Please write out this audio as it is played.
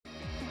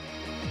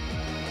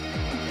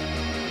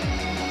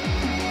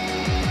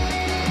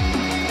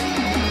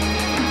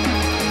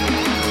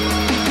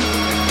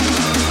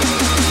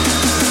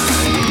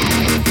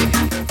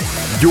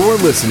You're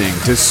listening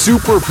to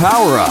Super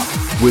Power Up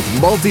with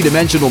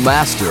multidimensional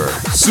master,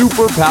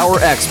 superpower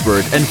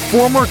expert, and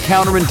former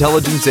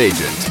counterintelligence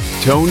agent,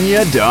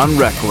 Tonya Don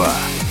Rekla.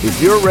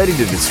 If you're ready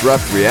to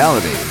disrupt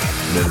reality,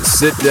 then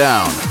sit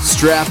down,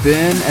 strap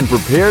in, and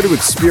prepare to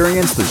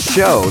experience the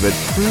show that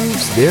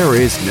proves there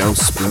is no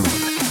spoon.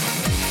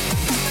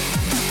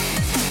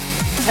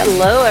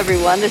 Hello,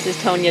 everyone. This is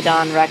Tonya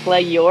Don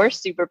Rekla, your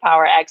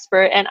superpower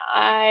expert, and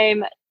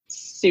I'm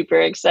super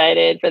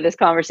excited for this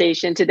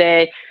conversation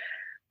today.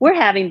 We're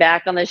having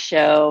back on the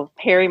show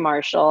Perry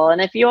Marshall.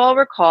 And if you all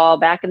recall,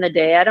 back in the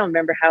day, I don't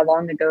remember how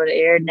long ago it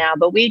aired now,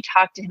 but we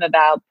talked to him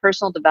about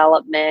personal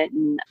development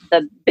and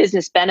the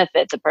business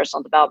benefits of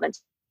personal development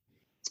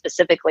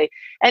specifically.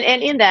 And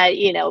in that,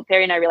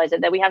 Perry and I realized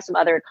that we have some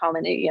other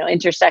common,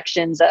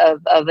 intersections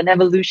of an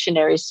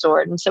evolutionary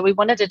sort. And so we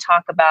wanted to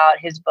talk about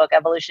his book,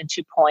 Evolution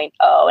 2.0.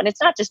 And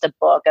it's not just a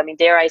book. I mean,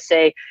 dare I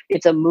say,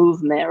 it's a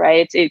movement,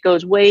 right? It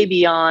goes way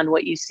beyond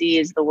what you see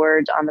as the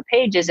words on the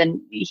pages.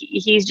 And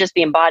he's just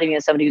the embodiment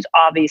of somebody who's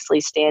obviously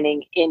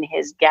standing in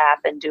his gap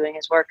and doing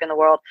his work in the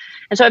world.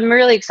 And so I'm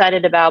really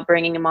excited about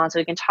bringing him on so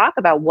we can talk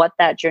about what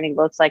that journey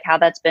looks like, how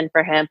that's been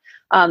for him.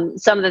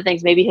 Some of the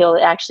things, maybe he'll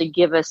actually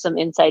give us some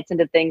insights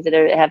into things that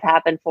have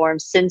happened for him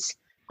since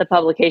the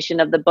publication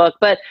of the book.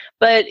 But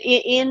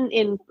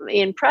in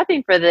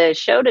prepping for the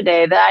show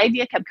today, the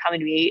idea kept coming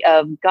to me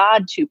of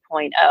God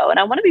 2.0. And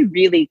I want to be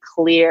really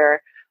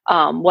clear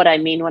what I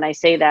mean when I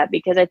say that,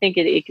 because I think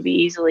it could be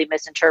easily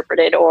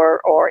misinterpreted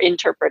or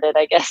interpreted,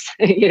 I guess,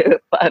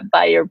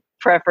 by your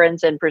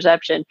preference and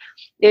perception.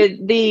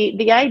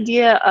 The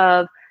idea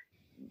of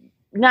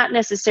not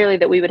necessarily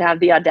that we would have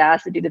the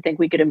audacity to think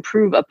we could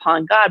improve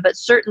upon God, but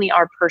certainly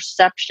our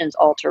perceptions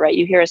alter, right?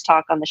 You hear us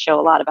talk on the show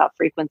a lot about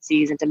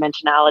frequencies and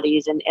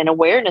dimensionalities and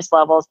awareness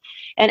levels.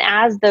 And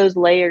as those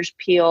layers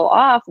peel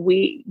off,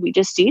 we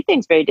just see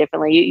things very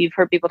differently. You've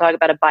heard people talk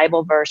about a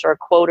Bible verse or a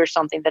quote or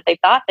something that they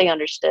thought they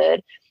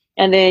understood.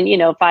 And then,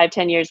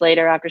 5-10 years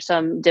later, after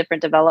some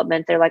different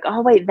development, they're like,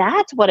 oh, wait,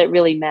 that's what it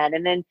really meant.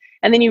 And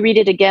then you read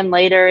it again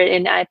later.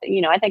 And I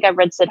think I've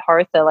read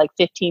Siddhartha like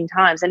 15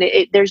 times. And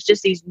there's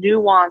just these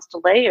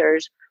nuanced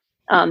layers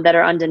that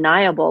are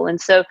undeniable. And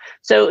so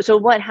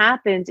what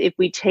happens if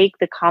we take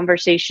the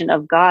conversation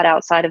of God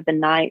outside of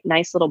the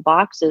nice little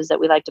boxes that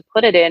we like to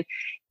put it in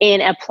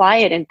and apply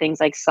it in things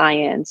like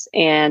science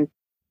and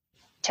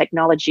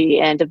technology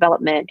and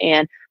development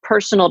and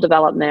personal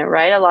development,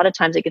 right? A lot of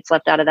times it gets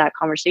left out of that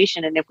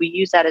conversation. And if we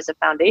use that as a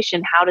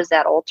foundation, how does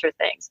that alter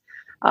things?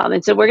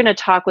 And so we're going to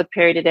talk with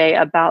Perry today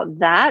about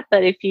that.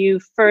 But if you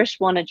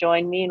first want to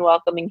join me in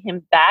welcoming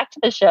him back to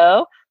the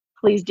show,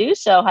 please do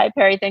so. Hi,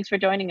 Perry. Thanks for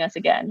joining us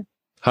again.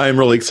 Hi, I'm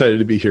really excited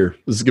to be here.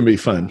 This is going to be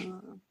fun.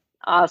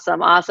 Awesome.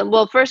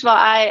 Well, first of all,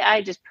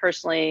 I just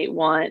personally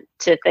want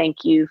to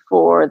thank you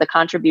for the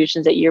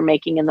contributions that you're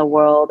making in the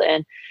world.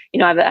 And,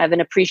 I have an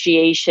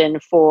appreciation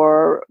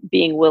for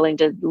being willing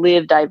to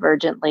live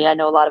divergently. I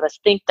know a lot of us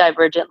think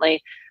divergently.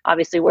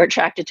 Obviously, we're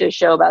attracted to a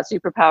show about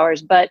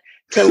superpowers, but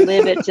to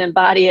live it, to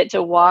embody it,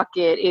 to walk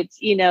it, it's,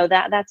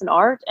 that's an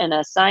art and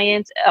a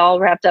science all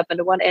wrapped up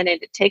into one. And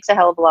it takes a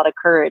hell of a lot of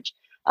courage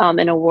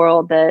in a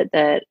world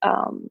that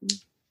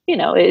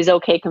is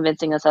okay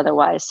convincing us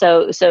otherwise.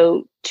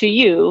 So to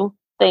you,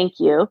 thank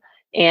you.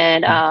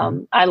 And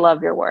I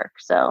love your work.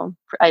 So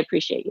I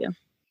appreciate you.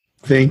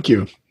 Thank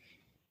you.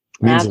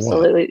 Means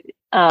absolutely.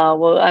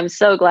 Well, I'm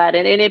so glad.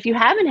 And if you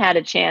haven't had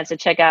a chance to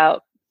check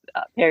out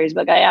Perry's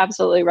book, I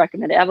absolutely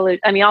recommend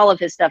it. All of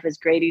his stuff is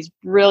great. He's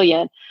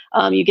brilliant.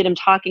 You get him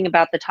talking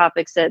about the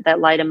topics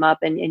that light him up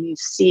and you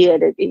see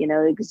it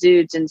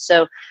exudes. And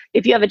so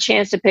if you have a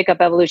chance to pick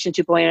up Evolution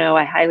 2.0,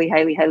 I highly,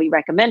 highly, highly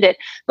recommend it.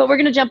 But we're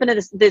going to jump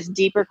into this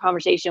deeper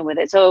conversation with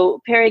it.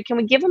 So Perry, can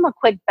we give him a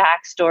quick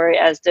backstory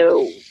as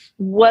to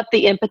what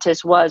the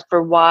impetus was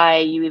for why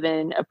you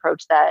even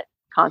approached that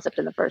concept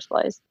in the first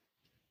place?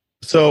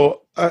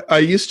 So I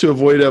used to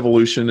avoid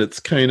evolution. It's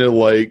kind of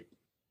like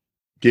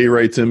gay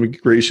rights,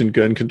 immigration,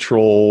 gun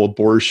control,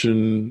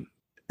 abortion,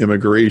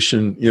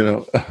 immigration,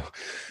 yeah,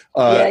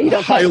 you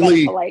don't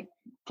highly talk about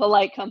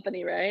polite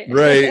company, right?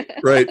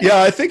 Right.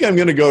 Yeah, I think I'm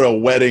going to go to a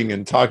wedding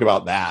and talk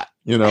about that,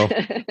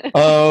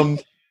 And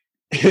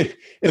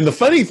the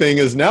funny thing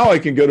is now I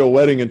can go to a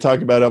wedding and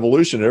talk about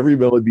evolution.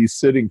 Everybody would be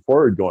sitting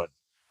forward going,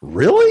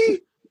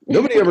 really?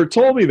 Nobody ever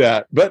told me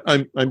that. But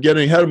I'm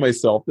getting ahead of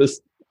myself. This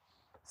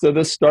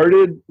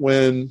started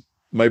when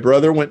my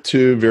brother went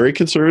to very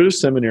conservative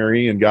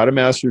seminary and got a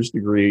master's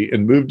degree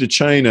and moved to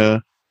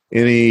China,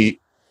 and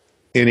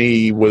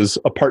he was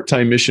a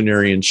part-time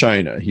missionary in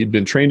China. He'd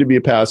been trained to be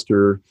a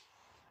pastor,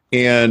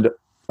 and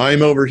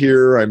I'm over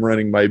here, I'm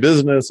running my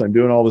business, I'm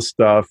doing all this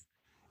stuff.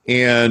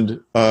 And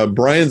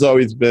Brian's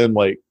always been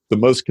like the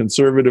most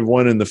conservative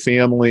one in the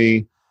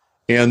family.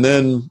 And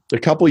then a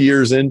couple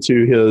years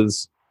into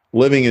his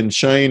living in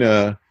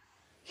China,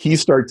 he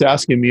starts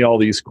asking me all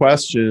these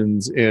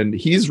questions, and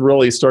he's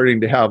really starting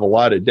to have a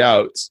lot of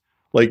doubts.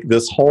 Like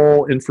this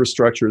whole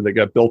infrastructure that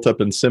got built up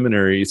in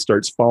seminary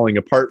starts falling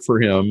apart for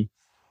him.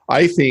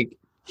 I think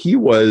he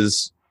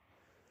was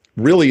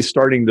really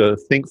starting to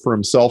think for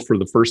himself for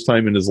the first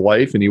time in his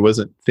life, and he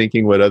wasn't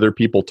thinking what other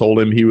people told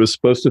him he was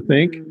supposed to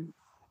think.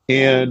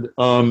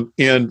 Mm-hmm.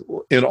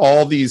 And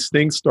all these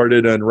things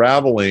started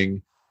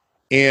unraveling.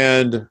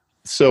 And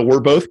so we're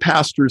both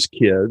pastors'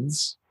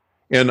 kids.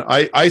 And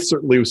I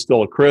certainly was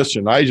still a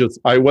Christian.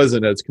 I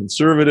wasn't as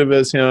conservative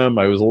as him.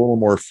 I was a little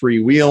more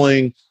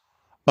freewheeling.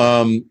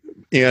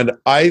 And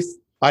I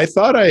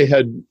thought I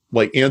had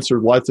like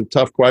answered lots of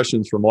tough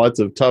questions from lots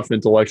of tough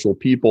intellectual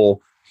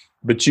people,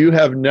 but you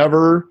have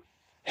never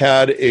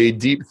had a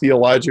deep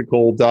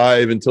theological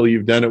dive until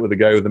you've done it with a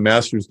guy with a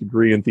master's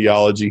degree in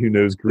theology who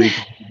knows Greek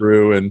and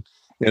Hebrew and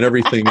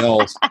everything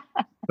else.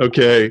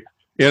 Okay.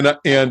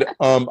 And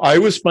I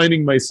was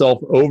finding myself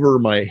over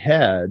my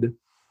head,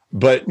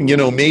 but, you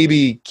know,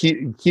 maybe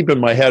keeping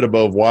my head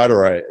above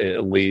water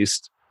at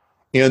least.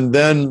 And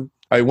then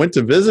I went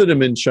to visit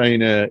him in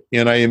China,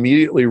 and I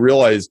immediately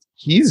realized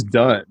he's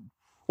done.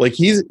 Like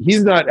he's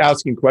not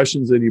asking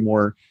questions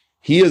anymore.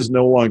 He is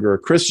no longer a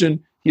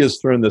Christian. He has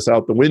thrown this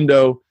out the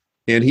window,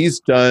 and he's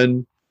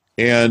done.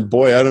 And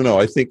boy, I don't know.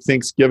 I think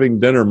Thanksgiving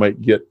dinner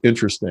might get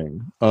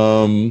interesting.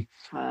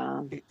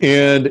 Wow.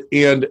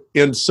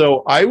 And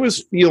so I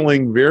was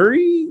feeling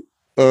very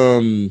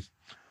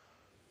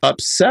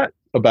upset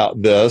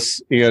about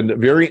this and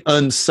very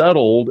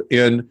unsettled,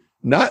 and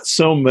not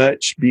so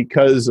much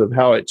because of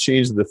how it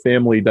changed the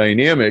family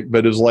dynamic,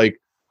 but it was like,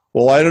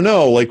 well, I don't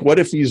know, like, what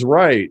if he's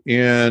right?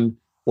 And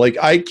like,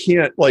 I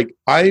can't, like,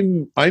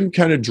 I'm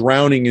kind of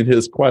drowning in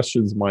his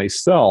questions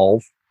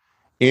myself.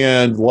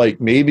 And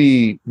like,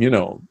 maybe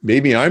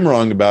I'm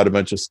wrong about a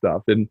bunch of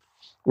stuff. And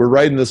we're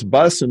riding this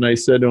bus, and I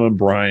said to him,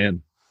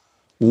 Brian,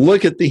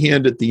 look at the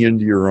hand at the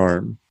end of your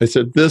arm. I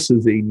said, this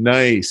is a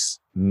nice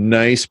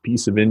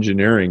piece of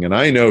engineering. And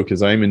I know,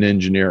 because I'm an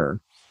engineer.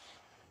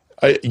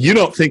 You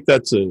don't think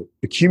that's an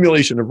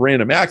accumulation of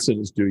random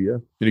accidents, do you?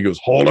 And he goes,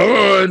 hold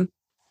on. And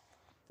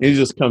he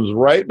just comes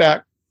right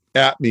back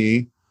at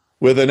me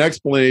with an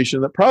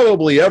explanation that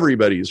probably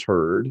everybody's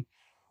heard.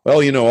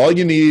 Well, you know, all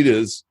you need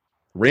is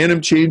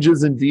random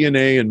changes in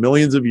DNA and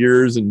millions of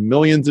years and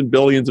millions and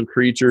billions of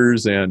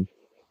creatures. And,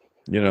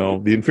 you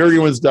know, the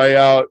inferior ones die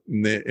out,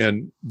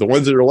 and the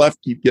ones that are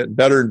left keep getting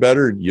better and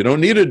better. And you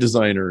don't need a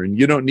designer, and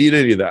you don't need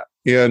any of that.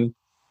 And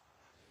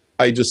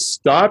I just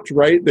stopped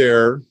right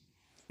there.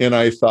 And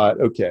I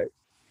thought, okay,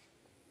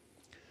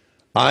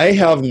 I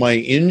have my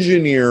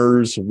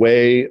engineer's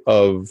way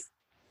of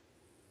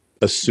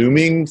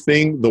assuming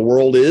the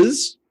world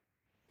is,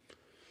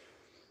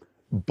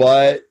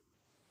 but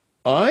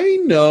I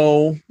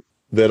know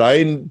that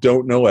I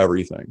don't know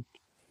everything.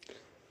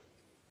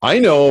 I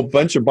know a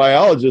bunch of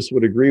biologists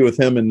would agree with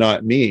him and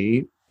not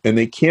me, and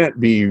they can't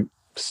be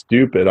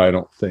stupid, I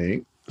don't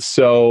think.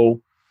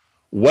 So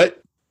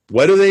what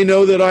do they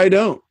know that I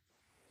don't?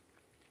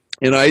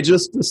 And I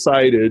just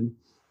decided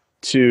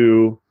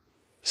to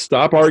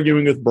stop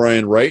arguing with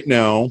Brian right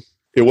now.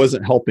 It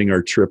wasn't helping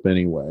our trip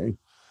anyway.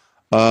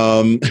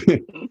 And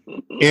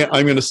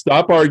I'm going to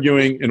stop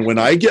arguing. And when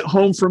I get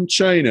home from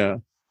China,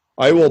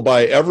 I will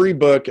buy every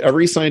book,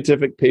 every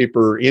scientific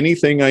paper,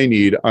 anything I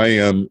need. I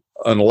am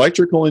an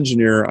electrical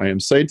engineer. I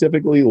am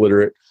scientifically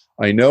literate.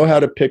 I know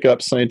how to pick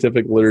up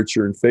scientific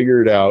literature and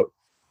figure it out.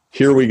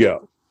 Here we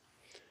go.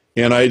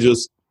 And I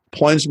just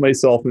plunged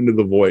myself into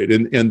the void.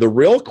 And the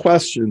real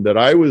question that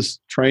I was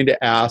trying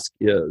to ask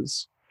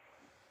is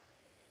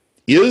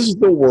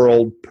the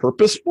world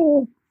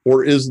purposeful,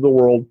 or is the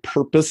world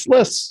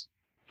purposeless?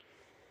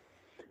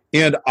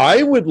 And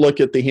I would look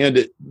at the hand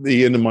at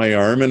the end of my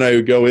arm, and I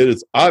would go, it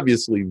is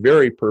obviously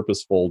very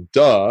purposeful.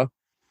 Duh.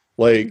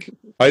 Like,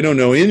 I don't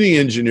know any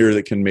engineer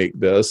that can make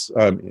this.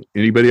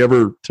 Anybody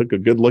ever took a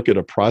good look at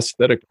a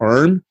prosthetic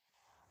arm?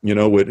 You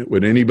know,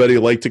 would anybody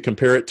like to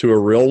compare it to a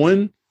real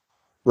one?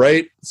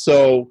 Right?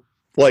 So,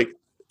 like,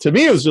 to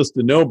me, it was just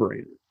a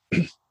no-brainer.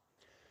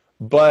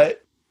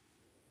 But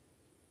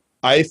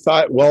I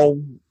thought, well,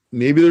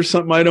 maybe there's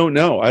something I don't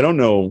know. I don't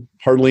know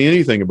hardly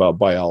anything about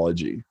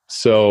biology.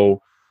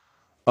 So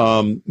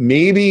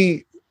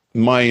maybe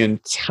my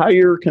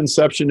entire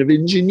conception of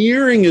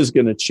engineering is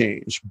going to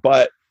change.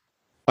 But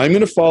I'm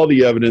going to follow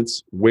the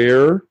evidence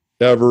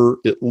wherever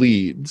it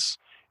leads.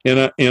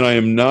 And I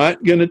am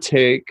not going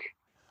to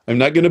I'm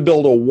not going to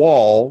build a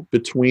wall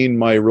between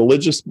my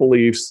religious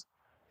beliefs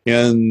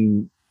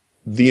and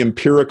the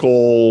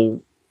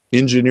empirical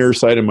engineer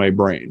side of my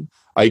brain.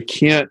 I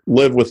can't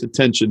live with the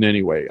tension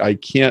anyway. I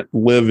can't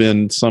live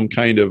in some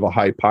kind of a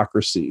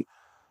hypocrisy.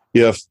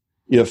 If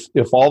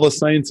all the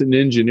science and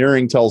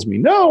engineering tells me,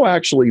 no,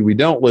 actually, we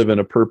don't live in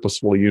a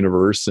purposeful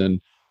universe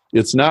and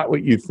it's not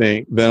what you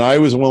think, then I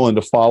was willing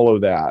to follow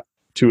that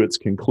to its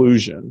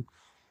conclusion.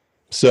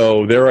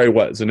 So there I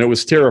was, and it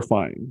was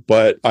terrifying,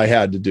 but I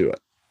had to do it.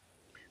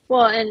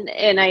 Well,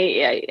 and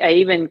I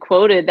even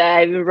quoted that.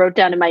 I even wrote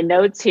down in my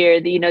notes here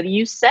that, you know,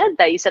 you said,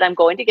 I'm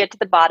going to get to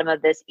the bottom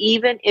of this,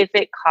 even if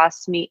it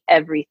costs me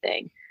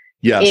everything.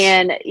 Yes.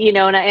 And, you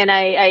know, and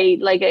I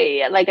like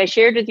I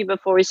shared with you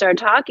before we started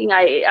talking,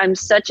 I'm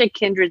such a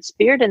kindred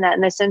spirit in that,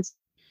 in the sense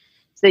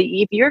So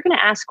if you're going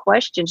to ask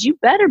questions, you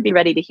better be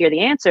ready to hear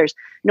the answers,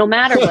 no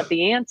matter what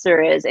the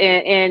answer is.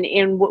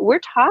 And what we're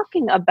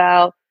talking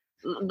about,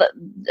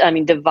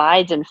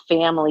 divides in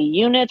family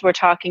units. We're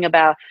talking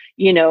about,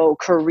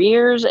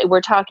 careers.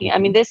 We're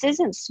talking, this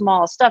isn't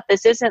small stuff.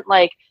 This isn't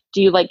like,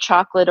 do you like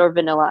chocolate or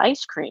vanilla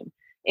ice cream?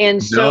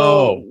 And so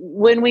No.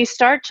 when we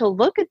start to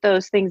look at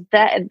those things,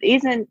 that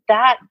isn't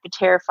that the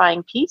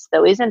terrifying piece,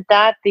 though? Isn't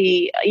that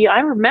I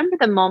remember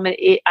the moment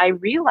I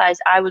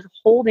realized I was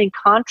holding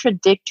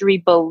contradictory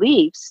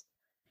beliefs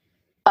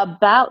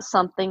about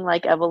something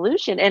like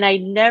evolution. And I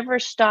never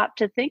stopped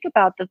to think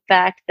about the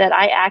fact that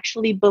I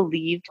actually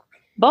believed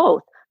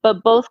both,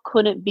 but both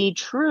couldn't be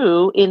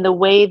true in the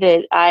way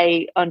that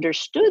I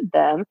understood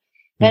them.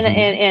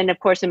 And of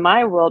course, in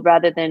my world,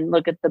 rather than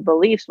look at the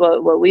beliefs,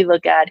 what we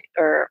look at,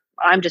 or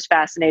I'm just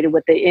fascinated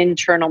with the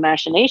internal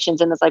machinations.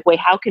 And it's like, wait,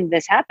 how can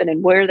this happen?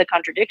 And where are the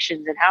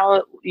contradictions and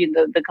how,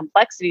 the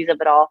complexities of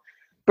it all,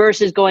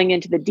 versus going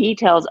into the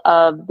details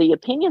of the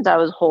opinions I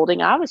was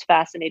holding. I was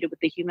fascinated with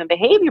the human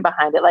behavior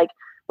behind it. Like,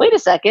 wait a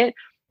second,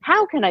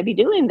 how can I be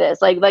doing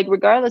this? Like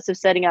regardless of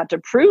setting out to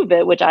prove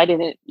it, which I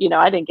didn't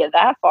get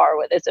that far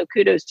with it. So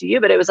kudos to you.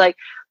 But it was like,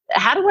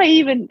 how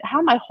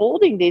am I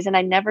holding these? And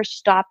I never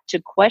stopped to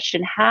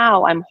question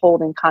how I'm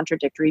holding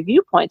contradictory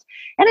viewpoints.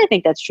 And I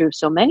think that's true of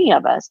so many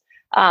of us.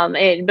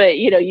 But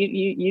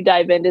you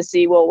dive in to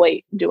see, well,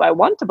 wait, do I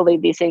want to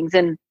believe these things?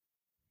 And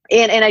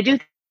I do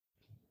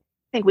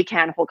think we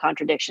can hold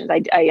contradictions.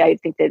 I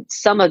think that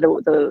some of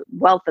the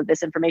wealth of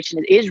this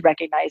information is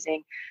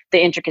recognizing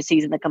the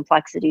intricacies and the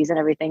complexities and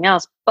everything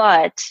else.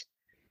 But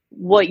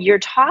what you're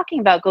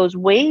talking about goes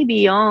way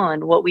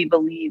beyond what we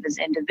believe as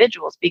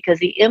individuals, because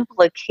the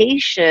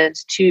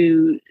implications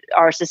to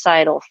our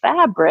societal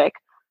fabric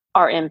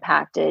are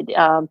impacted.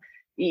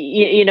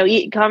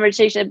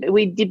 Conversation,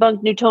 we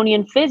debunked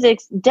Newtonian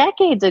physics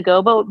decades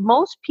ago, but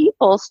most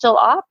people still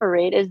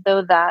operate as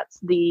though that's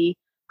the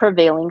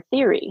prevailing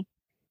theory.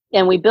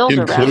 And we build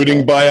around it.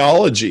 Including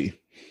biology.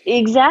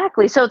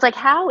 Exactly. So it's like,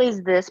 how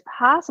is this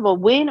possible?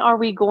 When are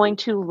we going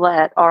to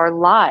let our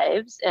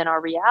lives and our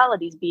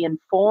realities be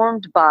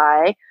informed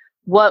by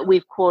what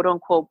we've quote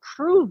unquote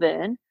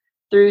proven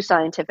through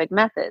scientific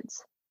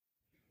methods?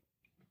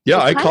 Yeah,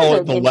 I call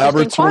it the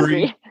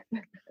laboratory.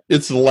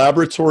 It's the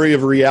laboratory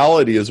of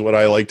reality is what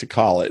I like to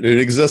call it. It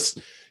exists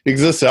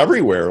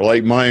everywhere.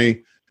 Like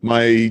my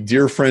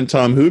dear friend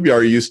Tom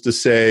Hubyar used to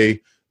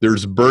say,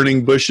 there's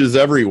burning bushes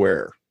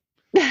everywhere.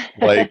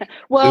 Like,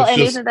 well, and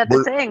isn't that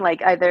the saying?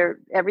 Like, either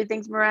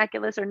everything's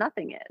miraculous or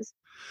nothing is.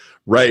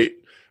 Right.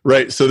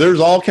 So there's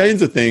all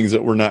kinds of things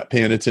that we're not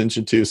paying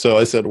attention to. So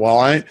I said, well,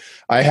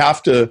 I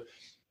have to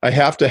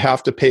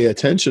pay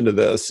attention to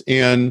this.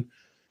 And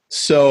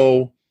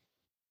so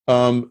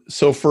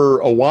for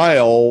a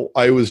while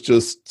I was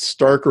just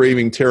stark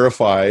raving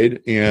terrified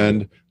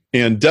and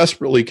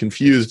desperately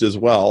confused as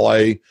well.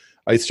 I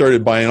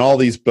started buying all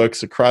these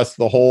books across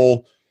the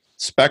whole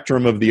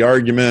spectrum of the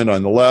argument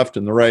on the left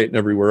and the right and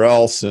everywhere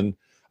else. And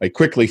I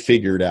quickly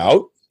figured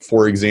out,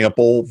 for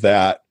example,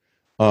 that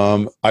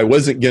I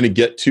wasn't going to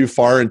get too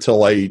far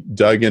until I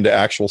dug into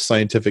actual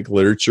scientific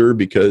literature,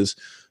 because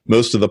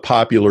most of the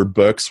popular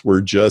books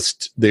were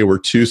they were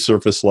too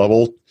surface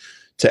level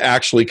to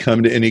actually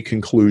come to any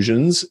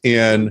conclusions.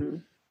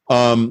 And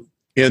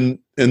and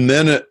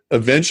then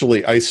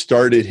eventually I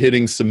started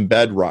hitting some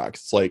bedrock.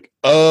 It's like,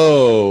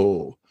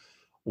 oh,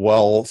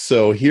 well,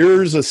 so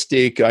here's a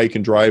stake I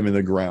can drive in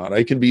the ground.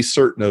 I can be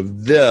certain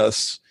of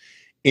this.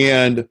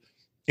 And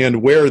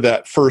where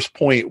that first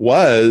point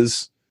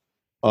was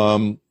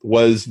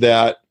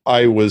that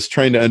I was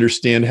trying to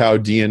understand how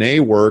DNA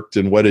worked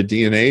and what a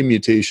DNA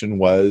mutation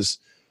was.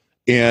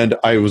 And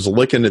I was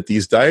looking at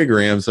these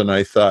diagrams and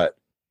I thought,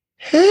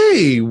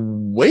 hey,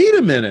 wait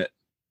a minute.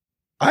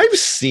 I've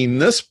seen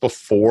this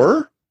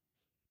before.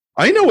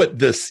 I know what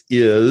this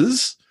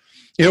is.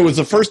 It was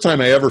the first time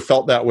I ever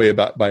felt that way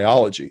about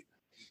biology.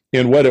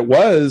 And what it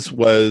was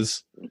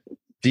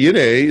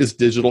DNA is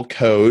digital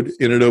code,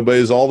 and it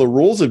obeys all the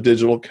rules of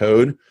digital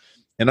code.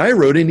 And I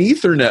wrote an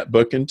Ethernet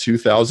book in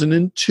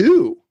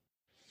 2002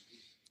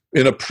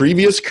 in a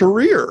previous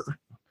career.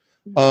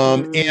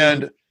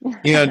 And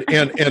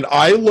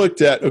I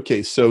looked at,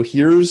 okay, so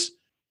here's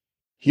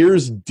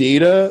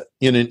data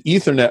in an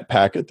Ethernet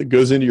packet that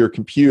goes into your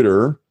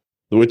computer,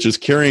 which is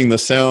carrying the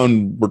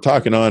sound we're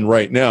talking on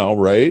right now,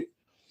 right?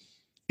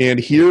 And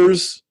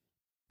here's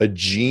a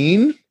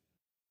gene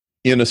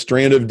in a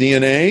strand of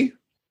DNA.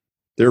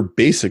 They're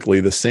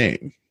basically the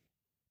same.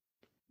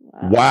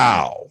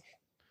 Wow.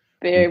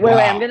 Wait,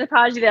 I'm going to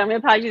pause you there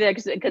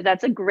because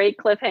that's a great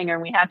cliffhanger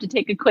and we have to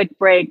take a quick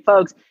break.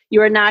 Folks,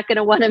 you are not going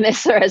to want to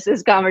miss the rest of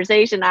this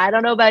conversation. I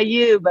don't know about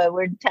you, but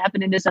we're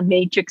tapping into some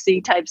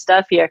matrixy type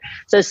stuff here.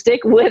 So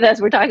stick with us.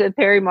 We're talking with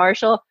Perry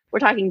Marshall. We're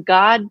talking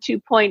God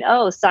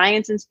 2.0,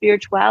 science and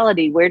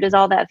spirituality. Where does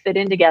all that fit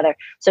in together?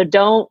 So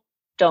don't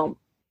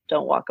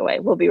walk away.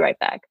 We'll be right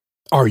back.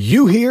 Are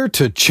you here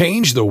to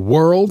change the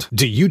world?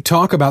 Do you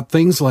talk about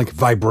things like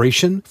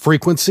vibration,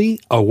 frequency,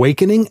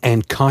 awakening,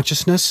 and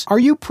consciousness? Are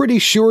you pretty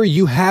sure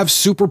you have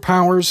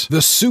superpowers? The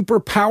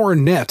Superpower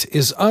Net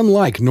is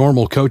unlike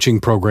normal coaching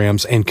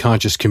programs and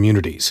conscious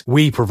communities.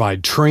 We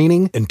provide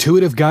training,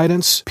 intuitive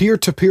guidance,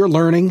 peer-to-peer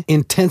learning,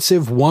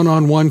 intensive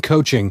one-on-one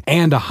coaching,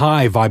 and a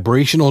high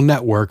vibrational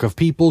network of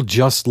people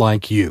just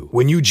like you.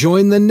 When you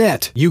join the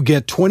net, you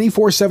get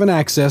 24/7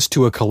 access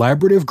to a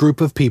collaborative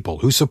group of people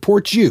who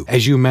support you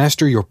as you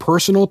master your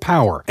personal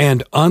power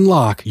and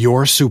unlock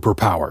your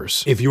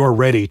superpowers. If you're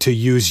ready to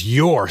use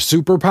your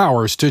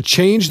superpowers to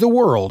change the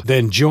world,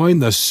 then join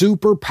the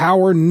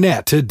Superpower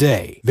Net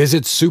today.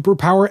 Visit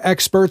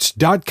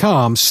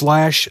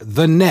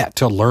superpowerexperts.com/thenet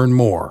to learn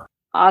more.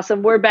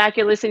 Awesome. We're back.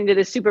 You're listening to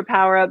the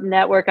Superpower Up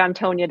Network. I'm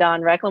Tonya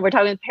Dawn Recklin. We're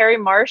talking with Perry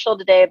Marshall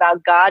today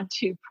about God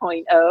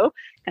 2.0,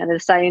 kind of the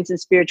science and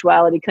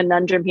spirituality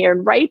conundrum here.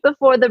 And right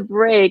before the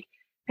break,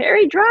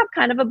 Perry dropped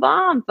kind of a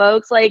bomb,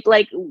 folks. Like,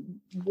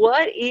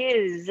 what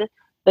is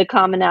the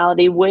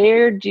commonality?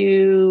 Where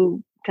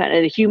do kind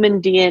of the human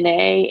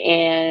DNA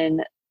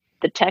and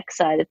the tech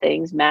side of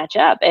things match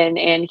up?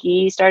 And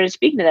he started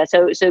speaking to that.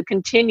 So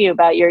continue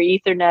about your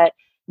Ethernet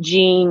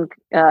gene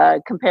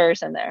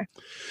comparison there.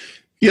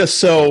 Yes.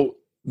 So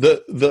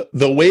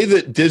the way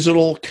that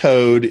digital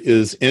code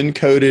is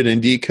encoded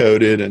and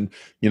decoded and,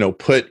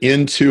 put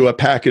into a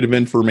packet of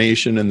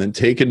information and then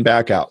taken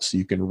back out so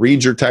you can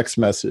read your text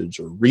message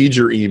or read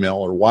your email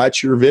or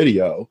watch your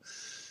video,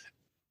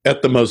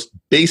 at the most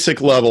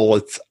basic level,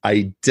 it's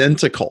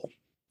identical.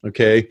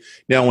 Okay.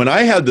 Now, when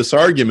I had this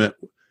argument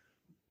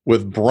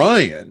with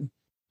Brian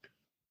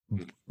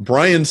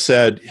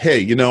said,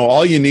 hey,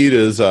 all you need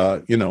is,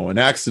 an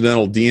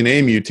accidental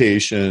DNA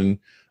mutation,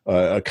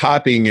 a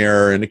copying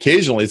error, and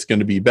occasionally it's going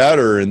to be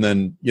better. And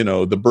then,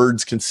 the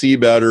birds can see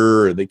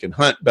better, or they can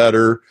hunt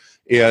better.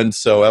 And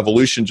so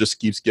evolution just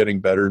keeps getting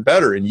better and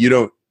better. And you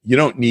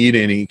don't need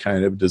any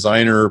kind of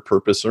designer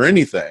purpose or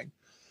anything.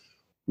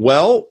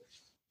 Well,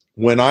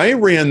 when I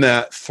ran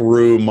that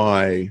through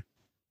my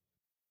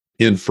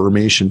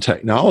information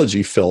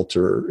technology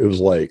filter, it was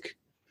like,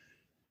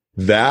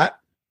 that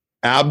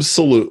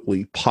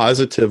absolutely,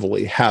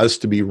 positively has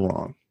to be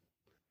wrong.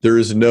 There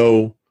is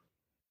no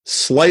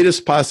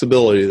slightest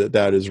possibility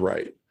that is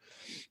right.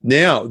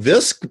 Now,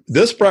 this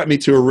brought me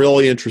to a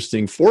really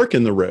interesting fork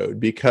in the road,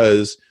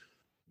 because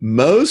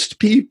most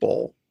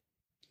people,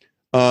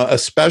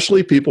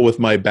 especially people with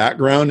my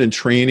background in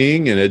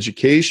training and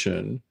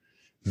education,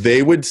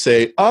 they would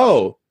say,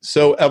 oh,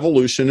 so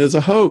evolution is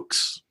a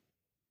hoax.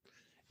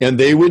 And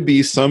they would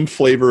be some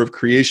flavor of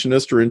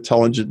creationist or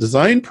intelligent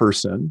design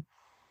person.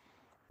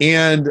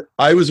 And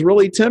I was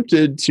really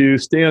tempted to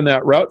stay on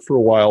that route for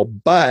a while,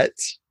 but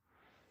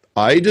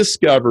I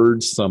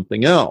discovered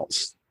something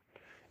else.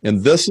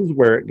 And this is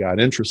where it got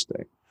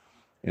interesting.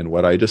 And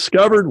what I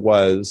discovered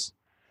was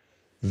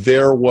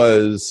there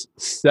was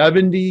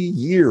 70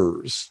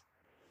 years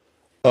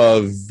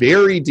of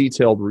very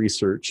detailed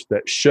research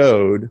that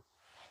showed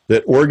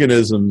that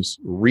organisms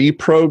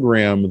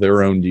reprogram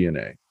their own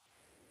DNA,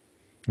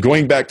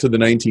 going back to the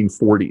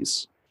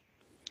 1940s.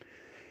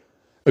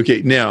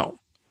 Okay, now,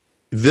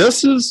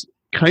 this is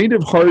kind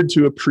of hard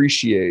to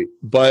appreciate,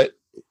 but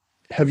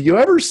have you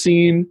ever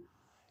seen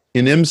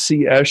an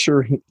M.C.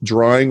 Escher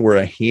drawing where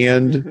a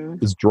hand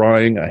is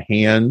drawing a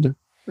hand?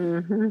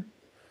 Mm-hmm.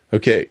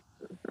 Okay,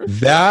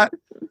 that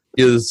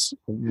is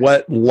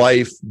what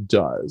life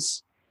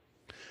does.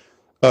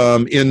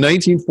 In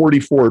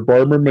 1944,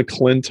 Barbara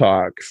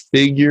McClintock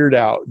figured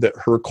out that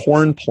her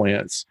corn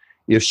plants,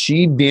 if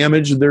she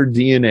damaged their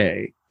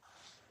DNA,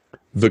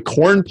 the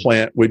corn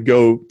plant would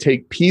go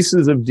take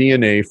pieces of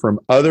DNA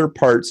from other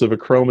parts of a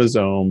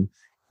chromosome,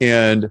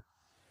 and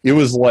it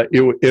was like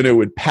it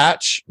would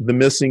patch the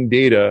missing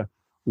data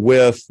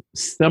with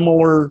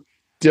similar,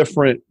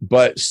 different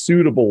but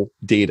suitable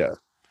data.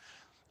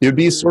 It would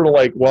be sort of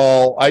like,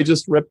 well, I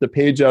just ripped a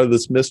page out of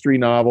this mystery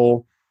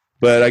novel,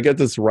 but I got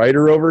this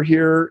writer over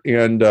here,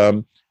 and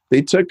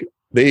they took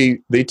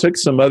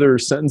some other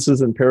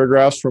sentences and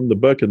paragraphs from the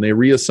book and they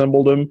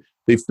reassembled them.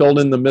 They filled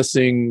in the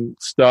missing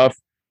stuff,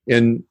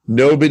 and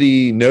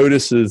nobody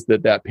notices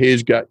that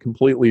page got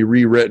completely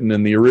rewritten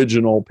and the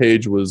original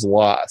page was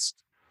lost.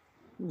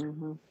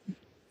 Mm-hmm.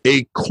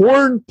 A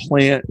corn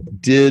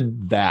plant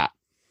did that.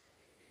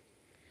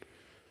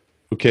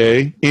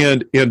 Okay.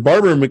 And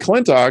Barbara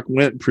McClintock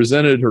went and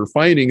presented her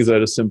findings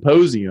at a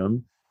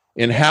symposium,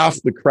 and half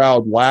the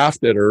crowd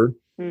laughed at her,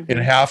 and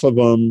half of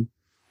them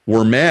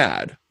were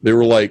mad. They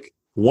were like,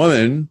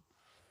 woman,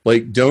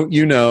 like, don't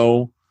you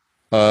know,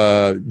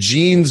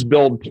 genes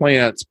build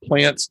plants,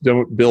 plants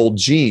don't build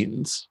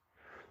genes.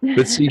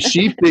 But see,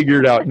 she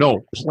figured out,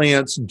 no,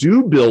 plants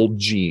do build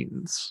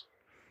genes.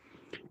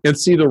 And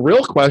see, the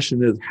real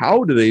question is,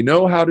 how do they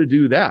know how to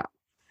do that?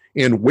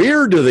 And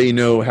where do they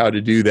know how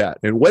to do that?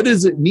 And what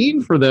does it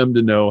mean for them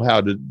to know how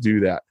to do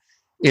that?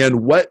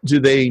 And what do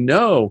they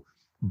know?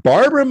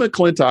 Barbara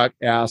McClintock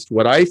asked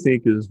what I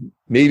think is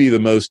maybe the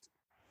most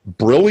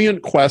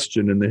brilliant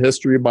question in the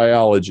history of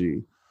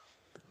biology.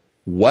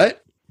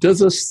 What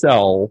does a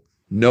cell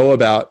know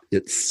about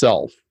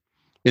itself?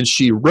 And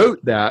she wrote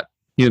that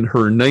in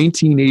her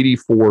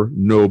 1984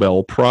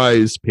 Nobel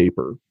Prize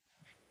paper.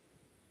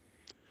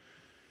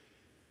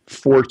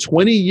 For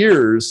 20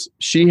 years,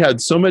 she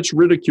had so much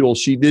ridicule,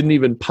 she didn't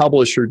even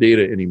publish her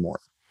data anymore.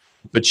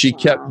 But she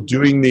kept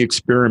doing the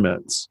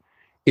experiments.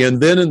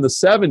 And then in the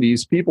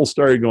 70s, people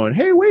started going,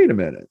 hey, wait a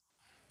minute,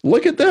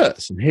 look at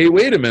this. And hey,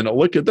 wait a minute,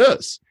 look at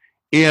this.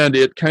 And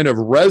it kind of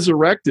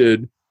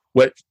resurrected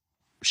what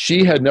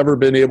she had never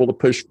been able to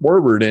push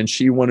forward, and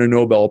she won a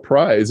Nobel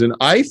Prize. And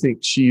I think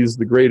she's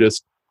the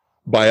greatest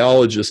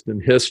biologist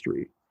in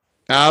history.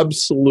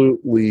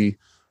 Absolutely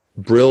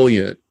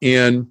brilliant.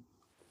 And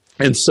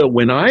so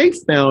when I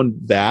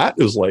found that,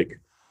 it was like,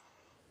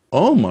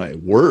 oh my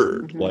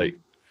word, like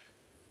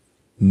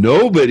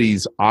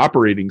nobody's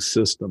operating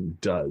system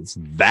does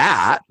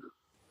that.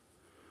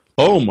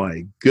 Oh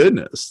my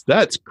goodness,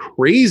 that's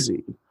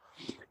crazy.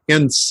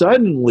 And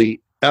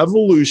suddenly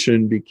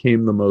evolution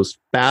became the most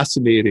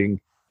fascinating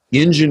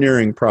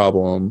engineering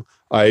problem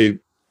I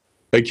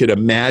could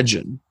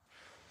imagine,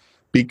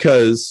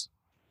 because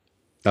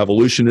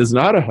evolution is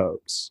not a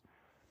hoax.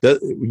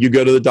 That you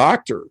go to the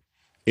doctor,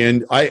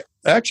 and I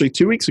actually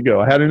 2 weeks ago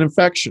I had an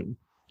infection,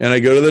 and I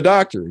go to the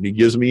doctor and he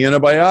gives me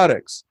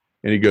antibiotics,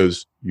 and he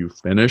goes, you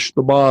finish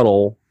the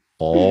bottle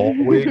all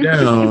the way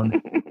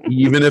down.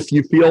 Even if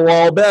you feel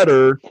all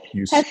better,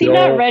 Has he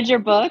not read your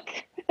book?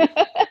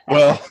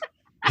 Well,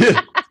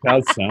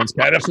 that sounds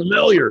kind of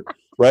familiar,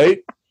 right?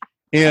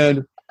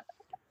 And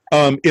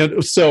that's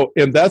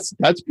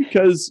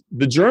because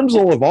the germs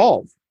will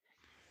evolve.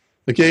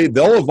 Okay,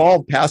 they'll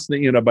evolve past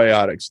the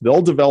antibiotics.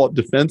 They'll develop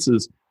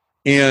defenses,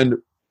 and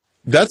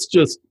that's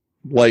just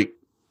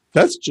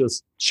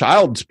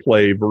child's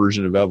play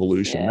version of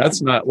evolution. Yeah.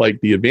 That's not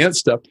like the advanced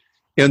stuff.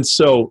 And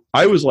so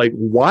I was like,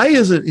 why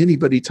isn't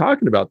anybody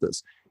talking about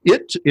this?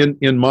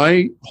 In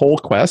my whole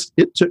quest,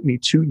 it took me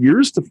 2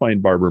 years to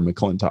find Barbara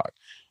McClintock.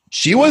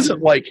 She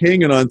wasn't like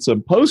hanging on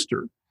some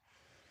poster,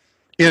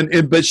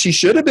 but she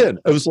should have been.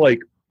 I was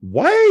like,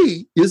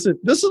 why isn't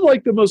this is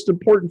like the most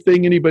important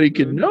thing anybody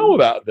can know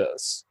about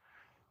this?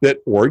 That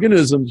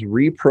organisms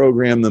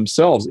reprogram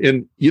themselves.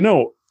 And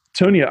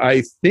Tonya,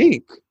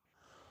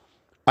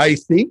 I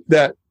think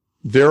that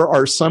there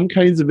are some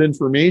kinds of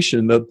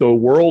information that the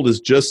world is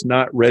just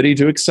not ready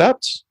to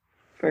accept.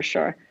 For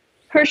sure.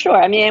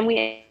 I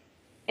mean,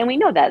 and we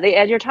know that.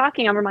 As you're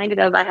talking, I'm reminded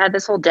of, I had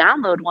this whole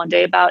download one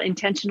day about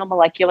intentional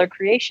molecular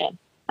creation.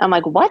 I'm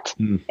like, what?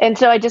 And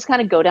so I just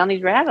kind of go down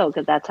these rabbit holes,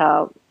 because that's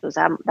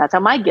how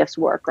my gifts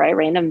work, right?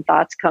 Random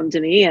thoughts come to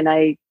me and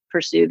I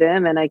pursue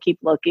them, and I keep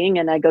looking,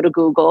 and I go to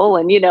Google,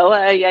 and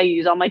I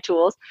use all my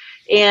tools,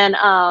 and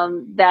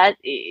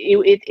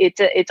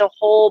it's a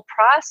whole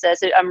process.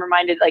 I'm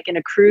reminded, like in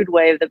a crude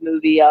way, of the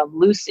movie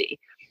Lucy.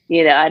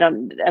 I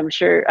don't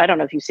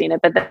know if you've seen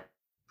it, but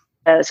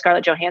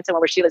Scarlett Johansson,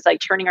 where she was like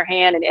turning her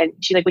hand, and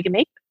she's like, we can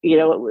make,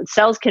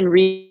 cells can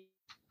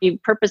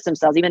repurpose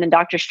themselves. Even in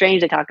Doctor Strange,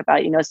 they talk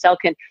about, a cell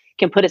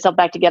can put itself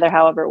back together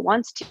however it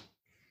wants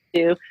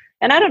to.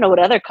 And I don't know what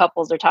other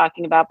couples are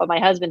talking about, but my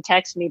husband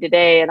texted me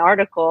today an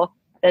article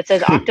that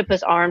says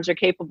octopus arms are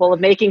capable of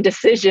making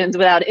decisions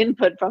without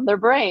input from their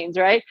brains,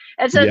 right?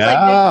 And so it's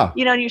like,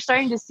 you're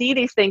starting to see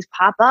these things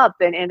pop up,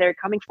 and they're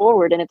coming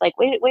forward, and it's like,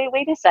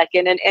 wait a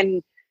second.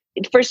 And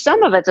for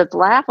some of us, it's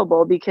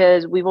laughable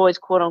because we've always,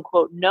 quote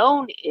unquote,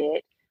 known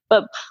it,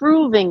 but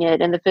proving it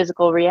in the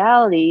physical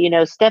reality,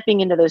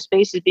 stepping into those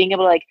spaces, being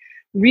able to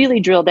really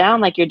drill down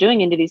like you're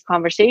doing into these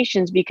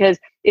conversations, because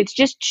it's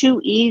just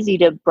too easy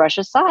to brush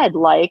aside,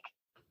 like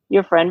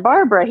your friend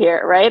Barbara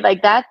here, right?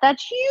 Like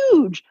that's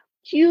huge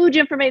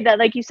information that,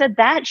 like you said,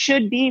 that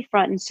should be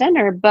front and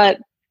center, but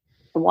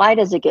why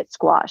does it get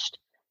squashed?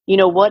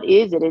 What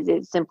is it? Is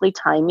it simply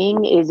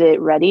timing? Is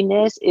it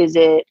readiness? Is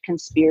it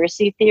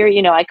conspiracy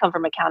theory? I come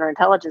from a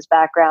counterintelligence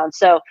background.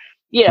 So,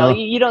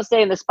 you don't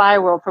stay in the spy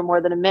world for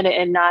more than a minute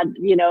and not,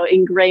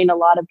 ingrain a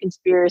lot of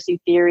conspiracy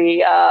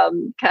theory.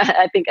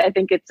 I think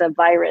it's a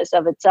virus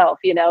of itself,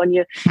 and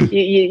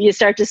you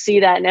start to see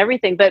that in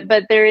everything. But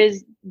there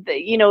is,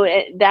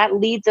 that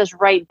leads us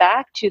right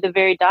back to the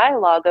very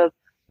dialogue of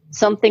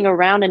something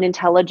around an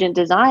intelligent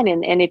design.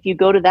 And if you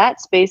go to that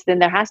space, then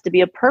there has to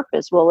be a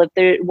purpose. Well,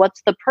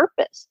 what's the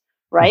purpose,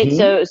 right? And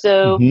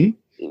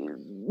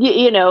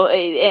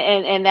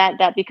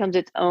that becomes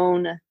its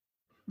own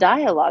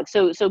dialogue.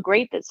 So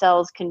great that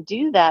cells can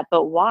do that,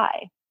 but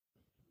why?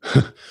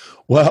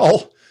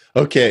 Well,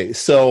 okay.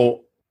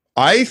 So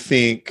I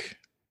think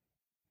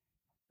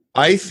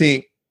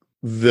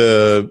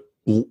the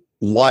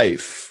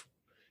life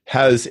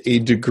has a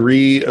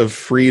degree of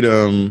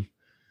freedom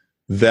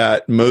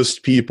that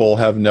most people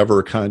have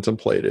never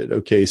contemplated.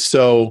 Okay.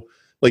 So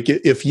like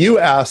if you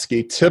ask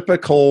a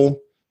typical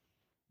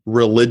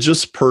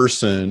religious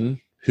person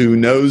who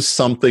knows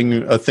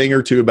a thing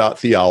or two about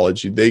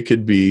theology, they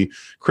could be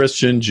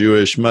Christian,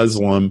 Jewish,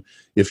 Muslim.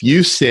 If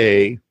you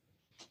say,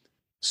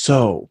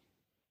 so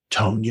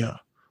Tonya,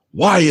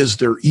 why is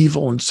there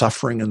evil and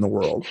suffering in the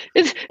world?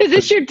 Is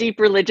this your deep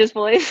religious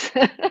voice?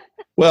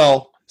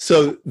 Well,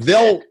 So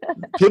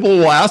people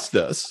will ask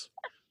this,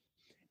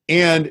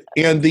 and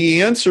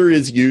the answer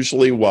is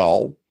usually,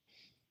 well,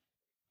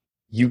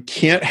 you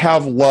can't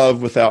have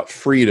love without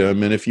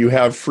freedom, and if you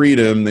have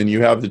freedom, then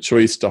you have the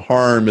choice to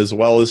harm as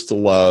well as to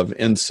love,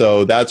 and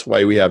so that's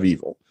why we have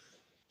evil.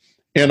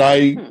 And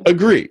I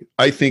agree.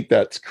 I think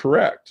that's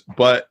correct,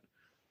 but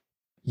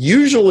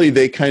usually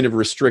they kind of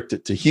restrict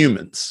it to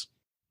humans.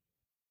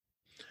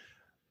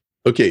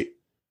 Okay,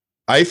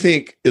 I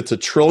think it's 1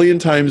 trillion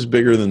times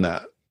bigger than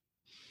that.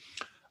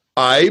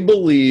 I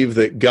believe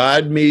that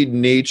God made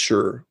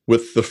nature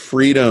with the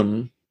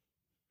freedom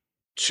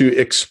to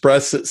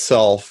express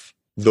itself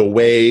the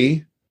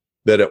way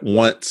that it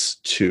wants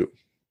to.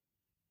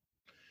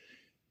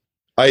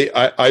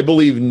 I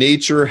believe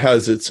nature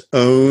has its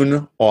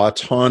own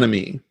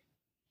autonomy,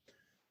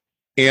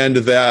 and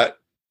that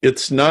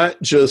it's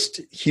not just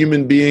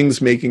human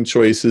beings making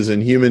choices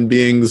and human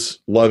beings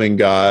loving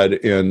God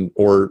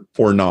or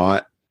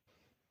not.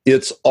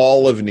 It's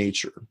all of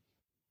nature.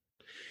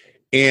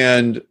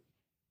 And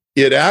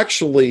it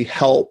actually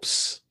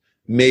helps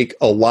make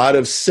a lot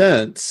of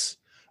sense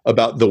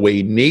about the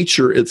way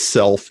nature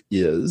itself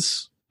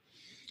is,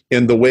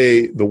 and the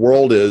way the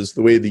world is,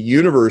 the way the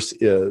universe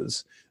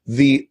is.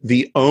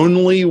 The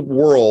only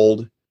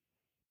world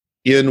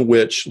in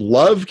which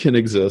love can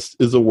exist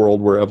is a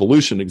world where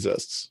evolution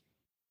exists.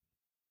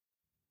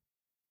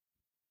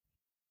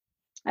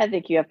 I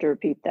think you have to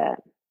repeat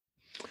that.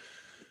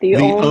 The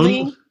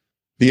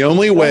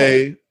only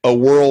way a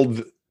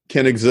world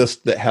can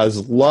exist that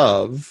has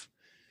love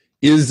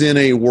is in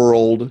a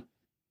world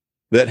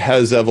that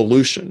has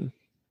evolution.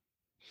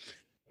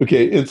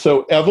 Okay, and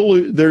so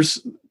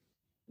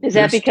Is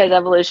that because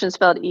evolution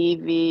spelled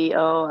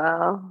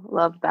EVOL,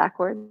 love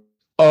backwards?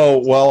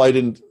 Oh, well, I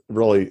didn't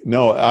really.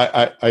 No,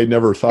 I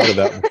never thought of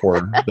that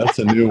before. That's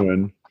a new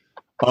one.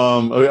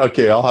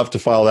 Okay, I'll have to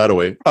file that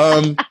away.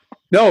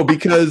 No,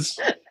 because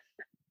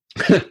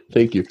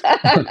thank you.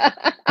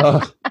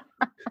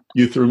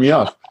 You threw me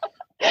off.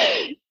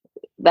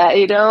 That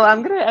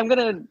I'm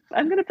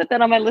gonna put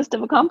that on my list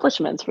of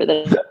accomplishments for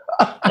this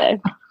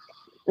day.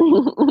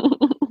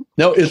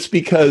 No, it's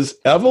because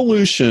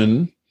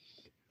evolution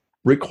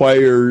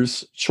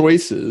requires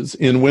choices,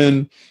 and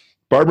when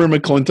Barbara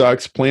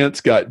McClintock's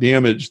plants got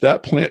damaged,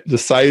 that plant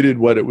decided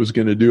what it was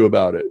going to do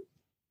about it.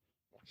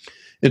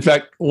 In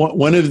fact,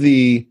 one of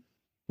the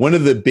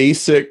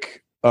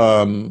basic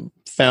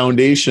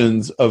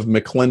foundations of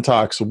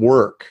McClintock's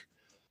work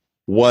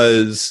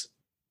was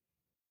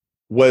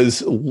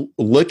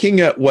looking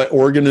at what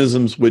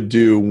organisms would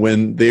do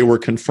when they were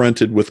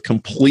confronted with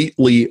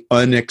completely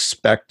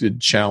unexpected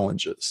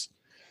challenges.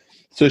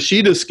 So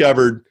she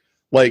discovered,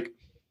 like,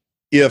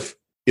 if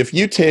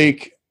you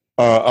take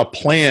a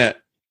plant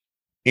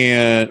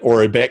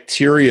or a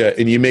bacteria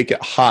and you make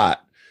it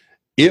hot,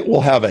 it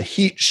will have a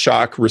heat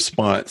shock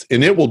response,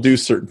 and it will do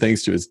certain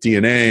things to its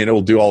DNA, and it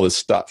will do all this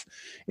stuff.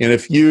 And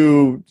if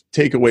you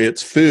take away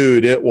its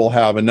food, it will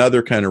have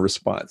another kind of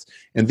response.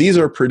 And these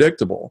are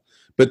predictable.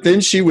 But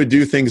then she would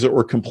do things that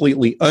were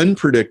completely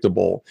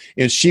unpredictable,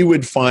 and she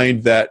would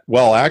find that,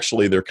 well,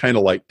 actually, they're kind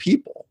of like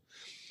people.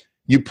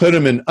 You put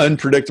them in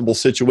unpredictable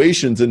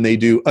situations, and they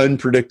do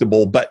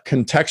unpredictable but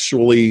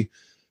contextually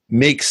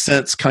make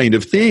sense kind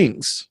of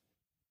things.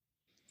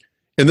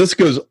 And this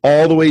goes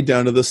all the way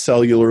down to the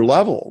cellular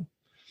level.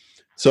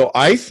 So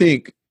I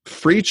think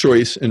free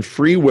choice and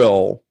free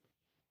will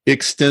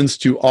extends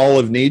to all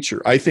of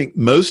nature. I think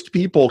most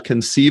people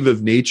conceive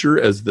of nature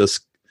as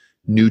this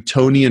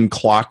Newtonian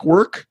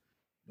clockwork.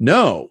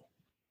 No,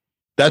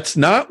 that's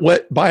not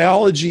what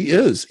biology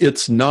is.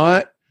 It's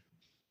not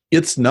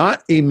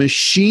a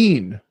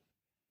machine.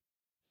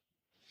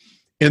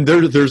 And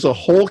there's a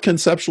whole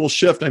conceptual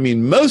shift. I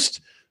mean,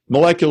 most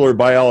molecular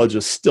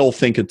biologists still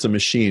think it's a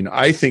machine.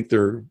 I think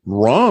they're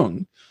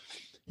wrong.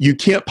 You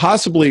can't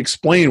possibly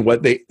explain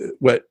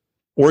what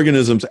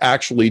organisms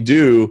actually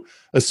do,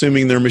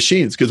 assuming they're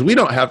machines, because we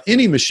don't have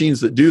any machines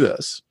that do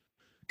this.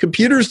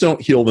 Computers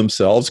don't heal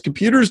themselves.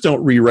 Computers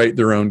don't rewrite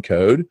their own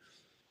code.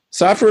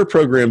 Software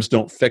programs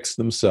don't fix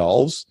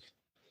themselves.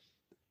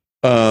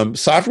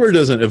 Software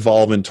doesn't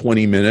evolve in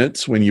 20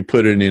 minutes when you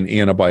put it in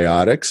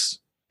antibiotics.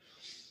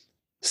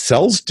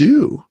 Cells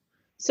do.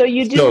 So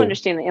you do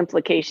understand the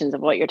implications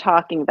of what you're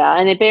talking about,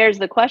 and it bears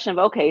the question of,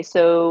 okay,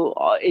 so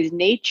is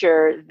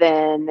nature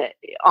then,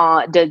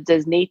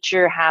 does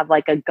nature have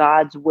like a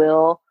God's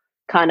will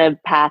kind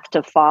of path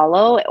to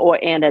follow,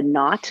 and a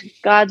not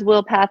God's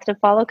will path to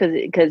follow?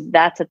 Because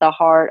that's at the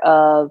heart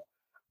of,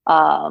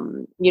 a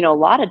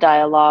lot of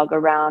dialogue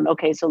around,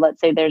 okay, so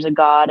let's say there's a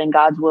God and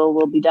God's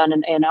will be done,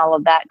 and all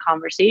of that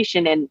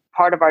conversation. And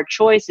part of our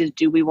choice is,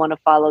 do we want to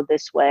follow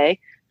this way,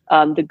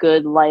 the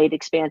good, light,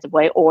 expansive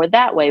way, or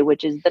that way,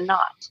 which is the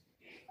not?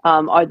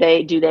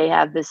 Do they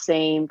have the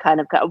same kind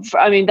of,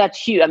 I mean,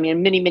 that's huge. I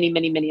mean,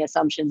 many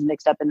assumptions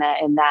mixed up in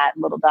that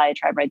little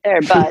diatribe right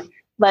there. But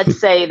let's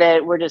say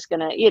that we're just going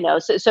to,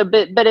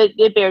 but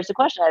it bears the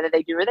question, either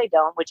they do or they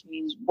don't, which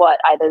means what?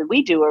 Either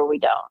we do or we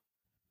don't.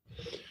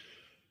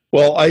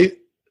 Well,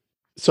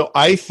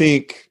 I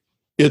think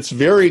it's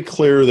very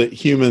clear that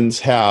humans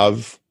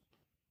have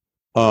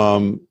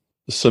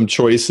some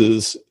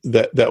choices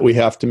that we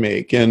have to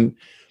make, and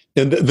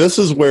this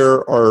is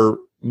where our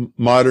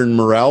modern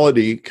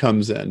morality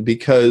comes in,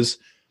 because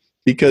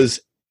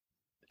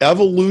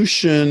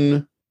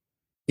evolution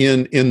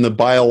in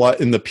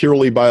the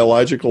purely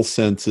biological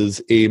sense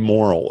is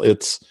amoral.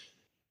 It's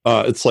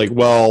like,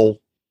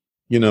 well,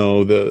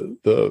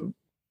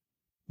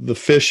 the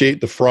fish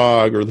ate the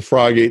frog, or the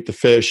frog ate the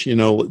fish.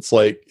 It's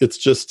like, it's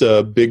just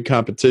a big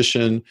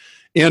competition,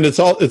 and it's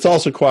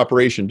also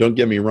cooperation. Don't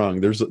get me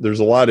wrong. There's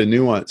a lot of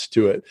nuance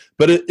to it,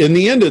 but in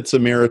the end, it's a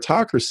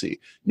meritocracy.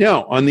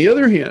 Now, on the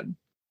other hand,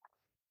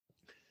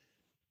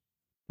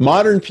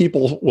 modern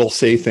people will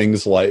say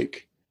things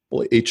like,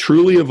 well, a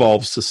truly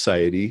evolved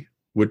society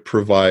would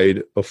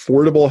provide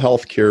affordable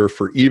health care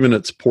for even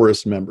its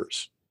poorest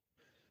members.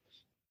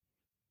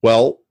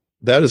 Well,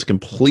 that is a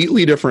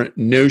completely different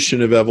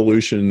notion of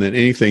evolution than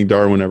anything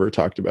Darwin ever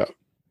talked about.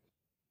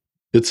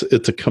 It's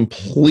a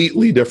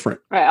completely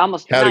different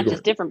almost category. Not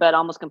just different, but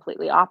almost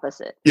completely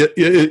opposite.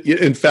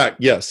 In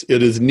fact, yes,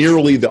 it is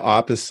nearly the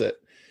opposite.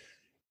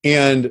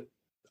 And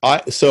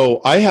I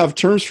have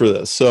terms for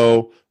this.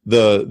 So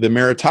the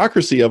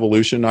meritocracy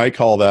evolution, I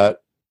call that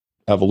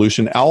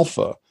evolution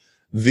alpha.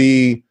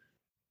 The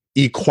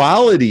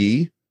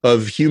equality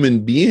of human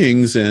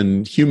beings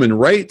and human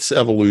rights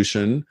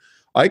evolution,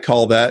 I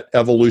call that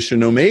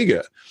evolution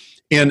omega.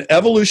 And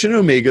evolution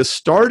omega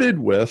started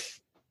with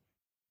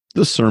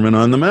the Sermon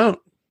on the Mount.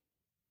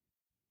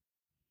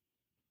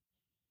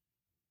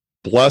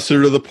 Blessed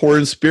are the poor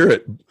in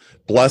spirit.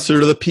 Blessed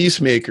are the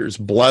peacemakers.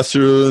 Blessed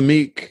are the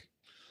meek.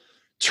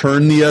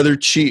 Turn the other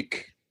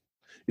cheek.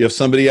 If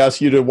somebody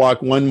asks you to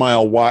walk 1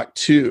 mile, walk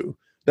 2.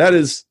 That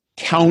is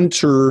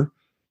counter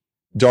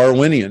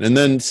Darwinian. And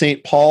then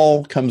St.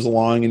 Paul comes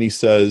along and he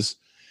says,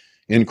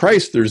 in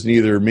Christ, there's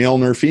neither male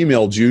nor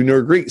female, Jew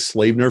nor Greek,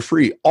 slave nor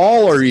free.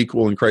 All are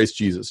equal in Christ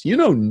Jesus.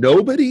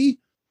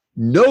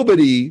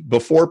 Nobody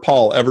before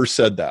Paul ever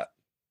said that.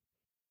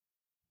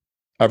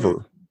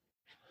 Ever.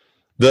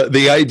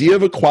 The idea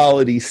of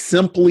equality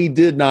simply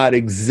did not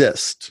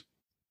exist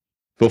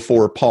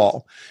before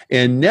Paul.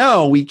 And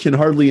now we can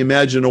hardly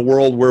imagine a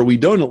world where we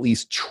don't at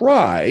least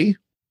try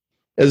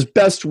as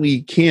best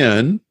we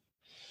can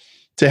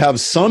to have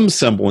some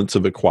semblance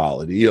of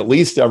equality. At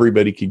least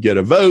everybody could get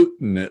a vote,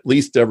 and at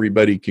least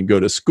everybody can go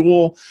to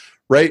school,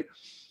 right?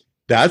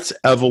 That's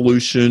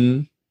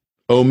evolution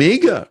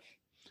omega.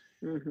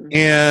 Mm-hmm.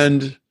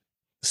 And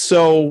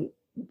so,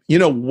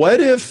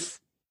 what if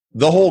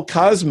the whole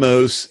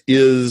cosmos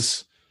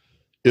is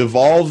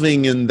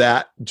evolving in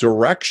that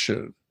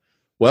direction?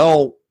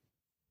 Well,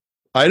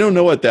 I don't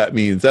know what that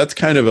means. That's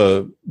kind of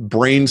a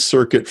brain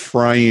circuit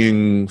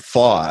frying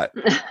thought.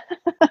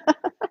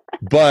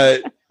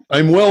 But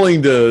I'm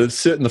willing to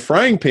sit in the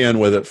frying pan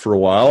with it for a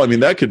while. I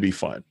mean, that could be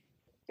fun.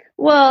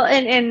 Well,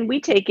 and we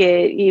take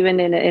it even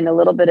in a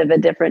little bit of a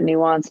different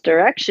nuanced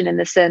direction, in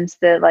the sense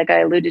that, like I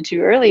alluded to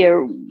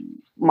earlier,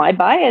 my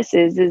bias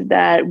is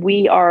that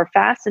we are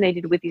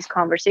fascinated with these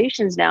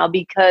conversations now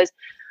because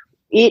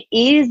it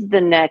is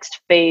the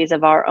next phase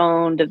of our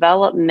own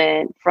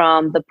development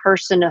from the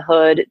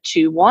personhood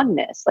to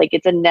oneness. Like,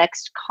 it's a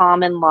next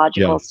common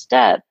logical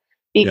step,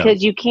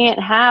 because you can't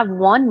have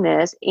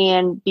oneness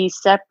and be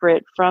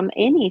separate from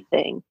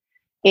anything.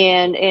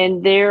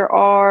 And there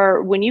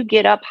are, when you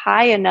get up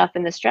high enough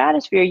in the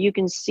stratosphere, you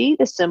can see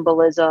the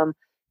symbolism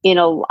in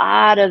a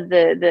lot of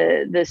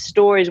the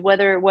stories,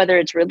 whether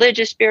it's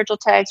religious, spiritual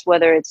text,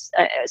 whether it's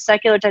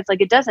secular text.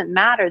 Like, it doesn't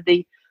matter.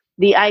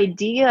 The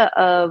idea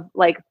of,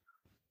 like,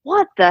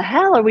 what the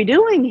hell are we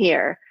doing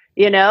here?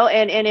 And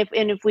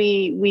if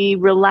we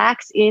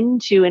relax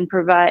into and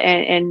provide,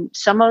 and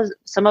some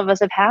of us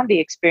have had the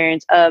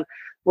experience of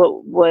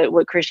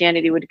what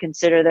Christianity would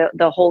consider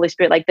the Holy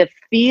Spirit, like the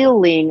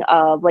feeling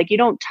of, like, you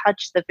don't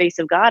touch the face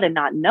of God and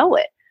not know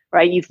it,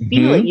 right? You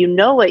feel it,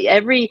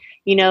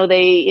 it.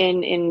 They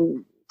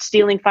in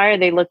Stealing Fire,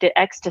 they looked at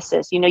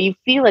ecstasy. You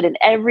feel it in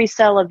every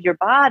cell of your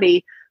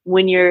body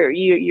when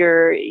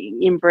you're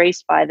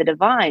embraced by the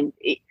divine.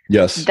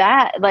 Yes.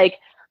 That, like,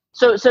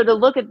 so to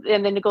look at,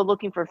 and then to go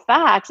looking for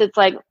facts, it's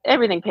like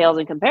everything pales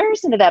in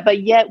comparison to that.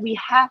 But yet we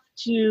have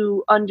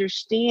to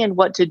understand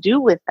what to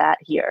do with that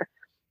here.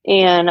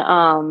 And,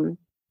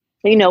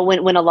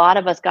 when a lot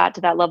of us got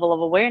to that level of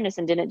awareness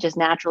and didn't just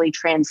naturally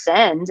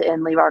transcend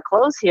and leave our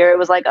clothes here, it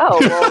was like, oh,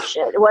 well,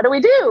 shit, what do we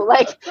do?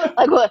 Like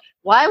what,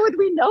 why would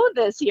we know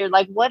this here?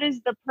 Like, what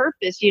is the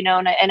purpose,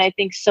 And I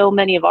think so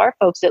many of our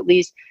folks, at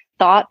least,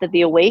 thought that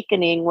the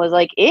awakening was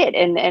like it.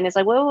 And it's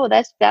like, whoa,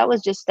 that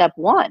was just step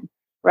one.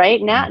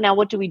 Right now,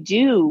 what do we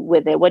do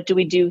with it? What do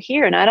we do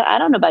here? And I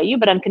don't know about you,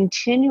 but I'm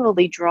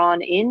continually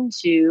drawn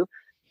into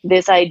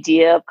this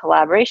idea of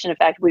collaboration. In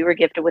fact, we were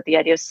gifted with the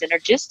idea of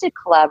synergistic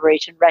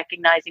collaboration,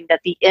 recognizing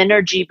that the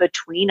energy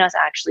between us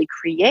actually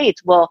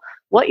creates. Well,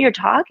 what you're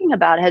talking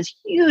about has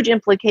huge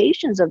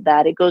implications of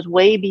that. It goes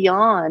way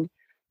beyond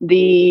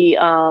the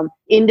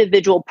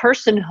individual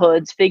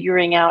personhoods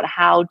figuring out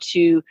how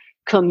to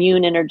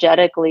commune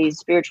energetically,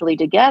 spiritually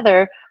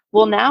together.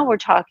 Well, now we're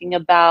talking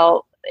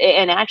about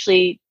and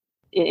actually,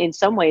 in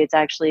some way, it's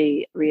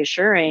actually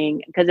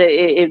reassuring, because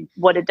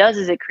what it does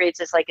is it creates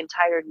this like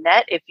entire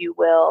net, if you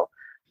will,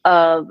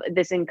 of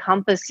this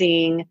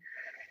encompassing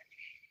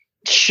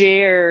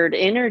shared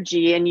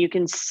energy, and you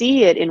can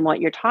see it in what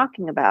you're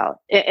talking about.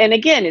 And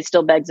again, it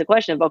still begs the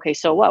question of, okay,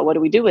 so what do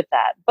we do with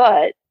that?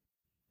 But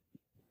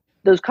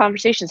those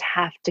conversations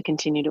have to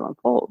continue to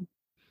unfold.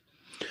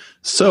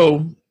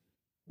 So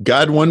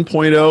God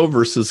 1.0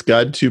 versus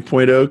God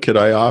 2.0, could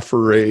I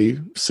offer a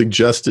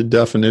suggested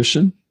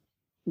definition?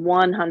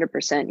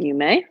 100% you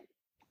may.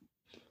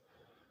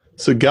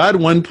 So God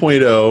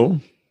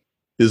 1.0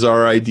 is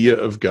our idea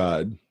of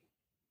God.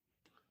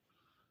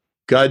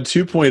 God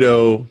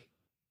 2.0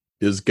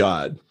 is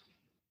God.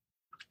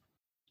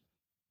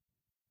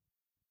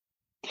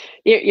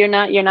 You're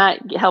not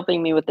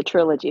helping me with the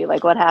trilogy.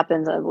 Like, what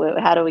happens?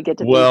 How do we get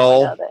to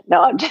Well,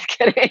 No, I'm just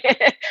kidding.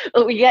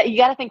 You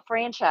got to think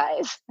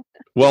franchise.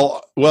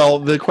 Well,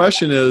 the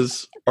question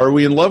is, are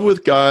we in love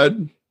with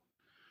God,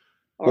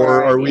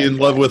 or are we in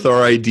love with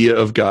our idea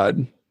of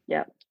God?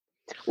 Yeah.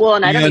 Well,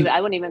 and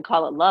I wouldn't even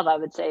call it love. I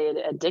would say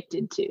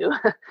addicted to,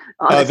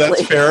 honestly.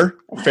 That's fair.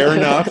 Fair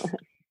enough.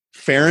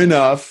 Fair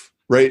enough.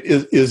 Right.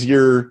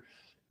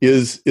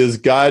 Is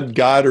God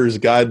God, or is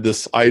God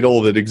this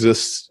idol that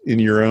exists in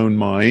your own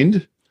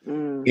mind?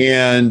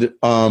 And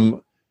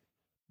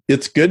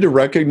it's good to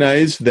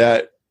recognize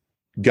that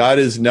God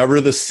is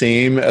never the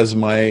same as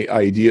my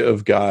idea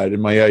of God.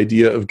 And my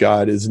idea of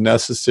God is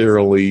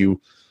necessarily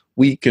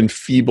weak and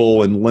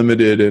feeble and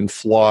limited and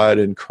flawed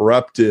and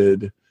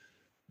corrupted.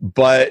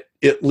 But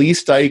at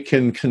least I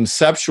can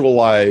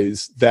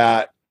conceptualize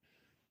that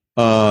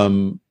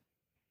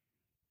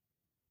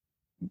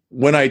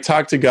when I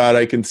talk to God,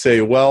 I can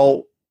say,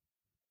 well,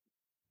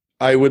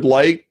 I would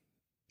like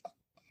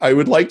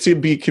to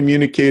be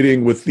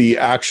communicating with the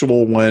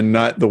actual one,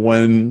 not the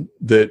one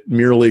that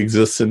merely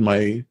exists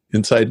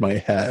inside my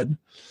head.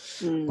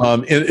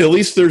 And at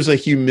least there's a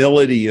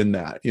humility in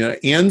that.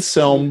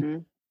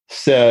 Anselm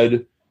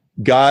said,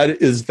 God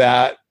is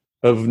that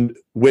of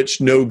which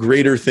no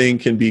greater thing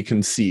can be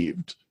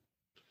conceived.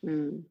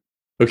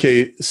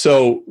 Okay,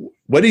 so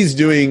what he's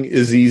doing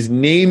is he's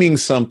naming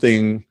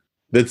something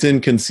that's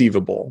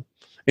inconceivable,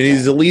 and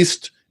he's at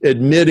least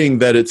admitting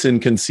that it's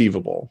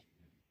inconceivable.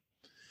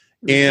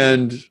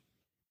 And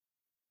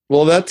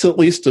well, that's at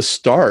least a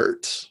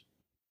start.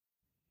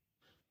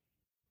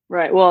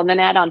 Right. Well, and then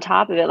add on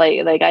top of it,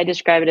 like I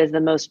describe it as the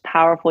most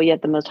powerful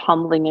yet the most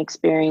humbling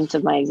experience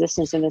of my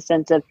existence, in the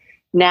sense of,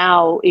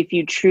 now, if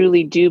you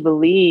truly do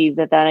believe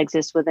that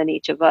exists within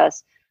each of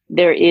us,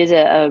 there is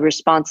a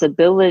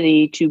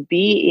responsibility to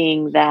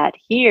being that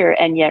here,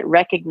 and yet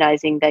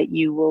recognizing that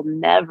you will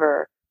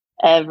never,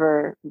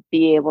 ever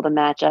be able to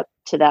match up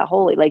to that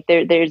wholly. Like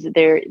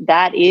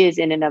that is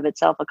in and of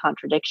itself a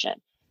contradiction.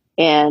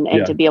 And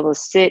to be able to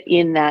sit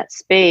in that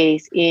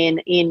space in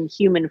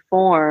human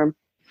form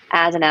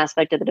as an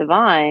aspect of the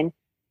divine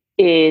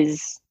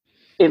is,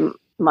 in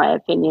my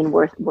opinion,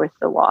 worth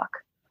the walk.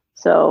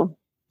 So,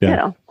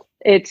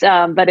 it's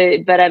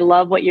but I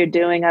love what you're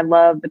doing. I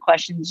love the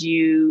questions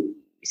you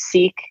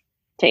seek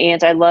to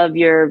answer. I love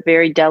your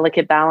very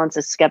delicate balance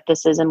of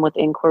skepticism with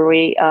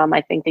inquiry.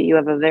 I think that you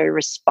have a very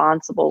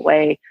responsible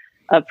way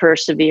of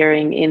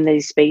persevering in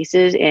these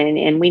spaces,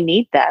 and we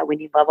need that. We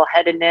need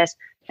level-headedness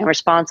and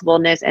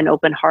responsibleness and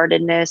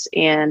open-heartedness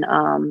and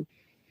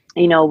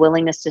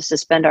willingness to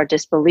suspend our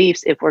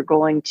disbeliefs if we're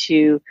going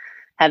to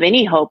have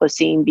any hope of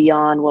seeing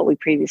beyond what we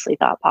previously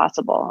thought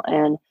possible.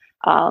 And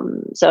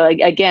so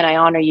again, I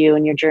honor you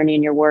and your journey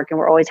and your work, and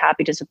we're always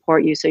happy to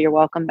support you. So you're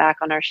welcome back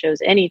on our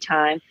shows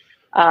anytime.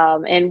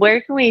 And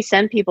where can we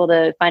send people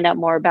to find out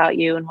more about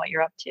you and what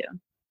you're up to?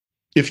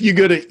 If you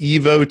go to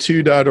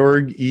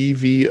evo2.org,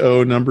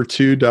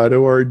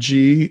 evo2.org,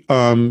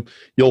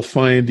 you'll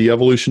find the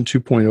Evolution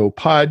 2.0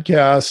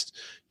 podcast.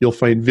 You'll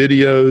find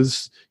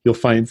videos. You'll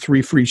find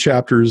 3 free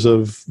chapters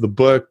of the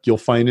book. You'll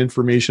find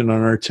information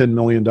on our $10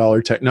 million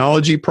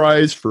technology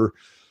prize for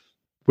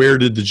where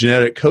did the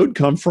genetic code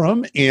come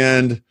from.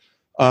 And,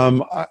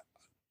 I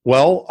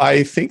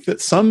think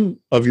that some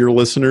of your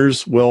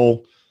listeners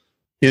will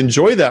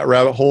enjoy that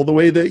rabbit hole the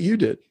way that you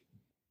did,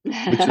 which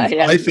is,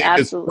 I think,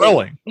 absolutely. Is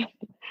thrilling.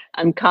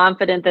 I'm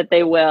confident that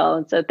they will.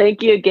 And so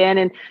thank you again.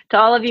 And to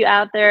all of you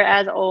out there,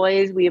 as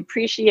always, we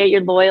appreciate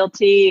your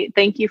loyalty.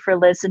 Thank you for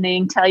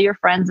listening. Tell your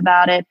friends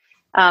about it.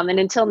 And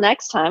until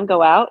next time,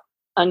 go out,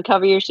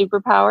 uncover your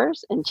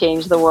superpowers, and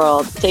change the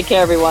world. Take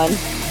care, everyone.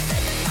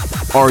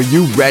 Are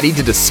you ready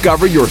to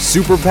discover your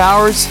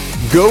superpowers?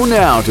 Go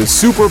now to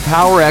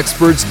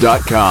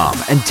superpowerexperts.com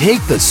and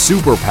take the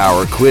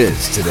superpower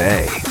quiz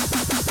today.